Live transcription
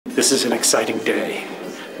This is an exciting day.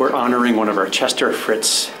 We're honoring one of our Chester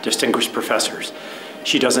Fritz Distinguished Professors.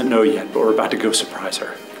 She doesn't know yet, but we're about to go surprise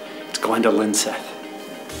her. It's Glenda Lindseth.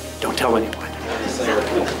 Don't tell anyone.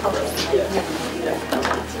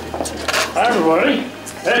 Hi, everybody.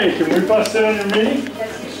 Hey, can we bust in on your meeting?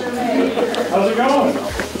 How's it going?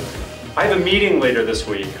 I have a meeting later this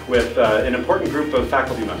week with an important group of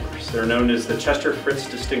faculty members. They're known as the Chester Fritz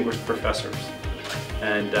Distinguished Professors.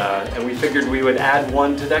 And we figured we would add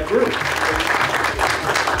one to that group.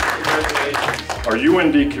 Our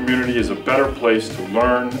UND community is a better place to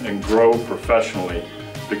learn and grow professionally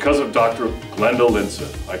because of Dr. Glenda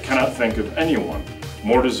Lindseth. I cannot think of anyone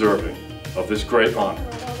more deserving of this great honor.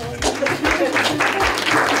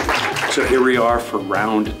 So here we are for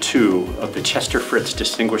round 2 of the Chester Fritz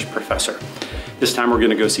Distinguished Professor. This time we're going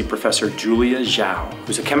to go see Professor Julia Zhao,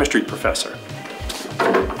 who's a chemistry professor.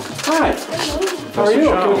 Hi. How are you?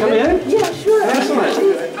 Can we come in? Yeah, sure.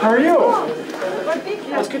 Excellent. How are you?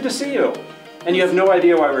 Well, it's good to see you. And you have no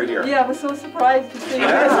idea why we're here. Yeah, I was so surprised to see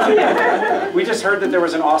you. We just heard that there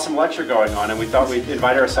was an awesome lecture going on, and we thought we'd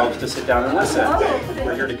invite ourselves to sit down and listen. Oh,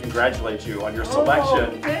 we're here to congratulate you on your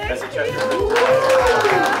selection as a Chester Fritz.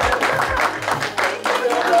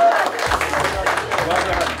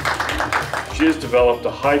 She has developed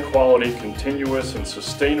a high-quality, continuous, and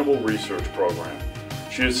sustainable research program.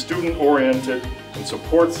 She is student-oriented and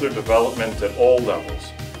supports their development at all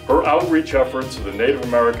levels. Her outreach efforts to the Native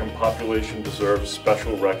American population deserve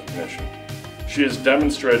special recognition. She is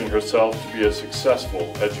demonstrating herself to be a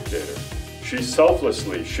successful educator. She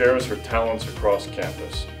selflessly shares her talents across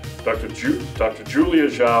campus. Dr. Julia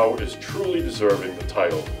Zhao is truly deserving the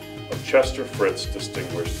title of Chester Fritz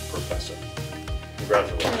Distinguished Professor.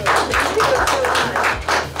 Congratulations.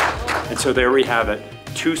 And so there we have it.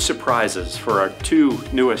 2 surprises for our 2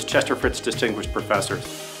 newest Chester Fritz Distinguished Professors.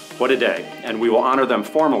 What a day, and we will honor them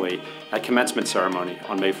formally at commencement ceremony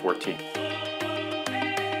on May 14th.